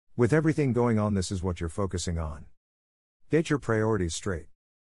With everything going on, this is what you're focusing on. Get your priorities straight.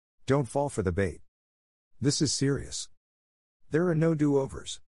 Don't fall for the bait. This is serious. There are no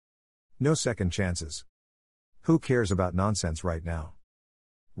do-overs. No second chances. Who cares about nonsense right now?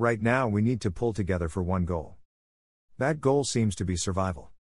 Right now we need to pull together for one goal. That goal seems to be survival.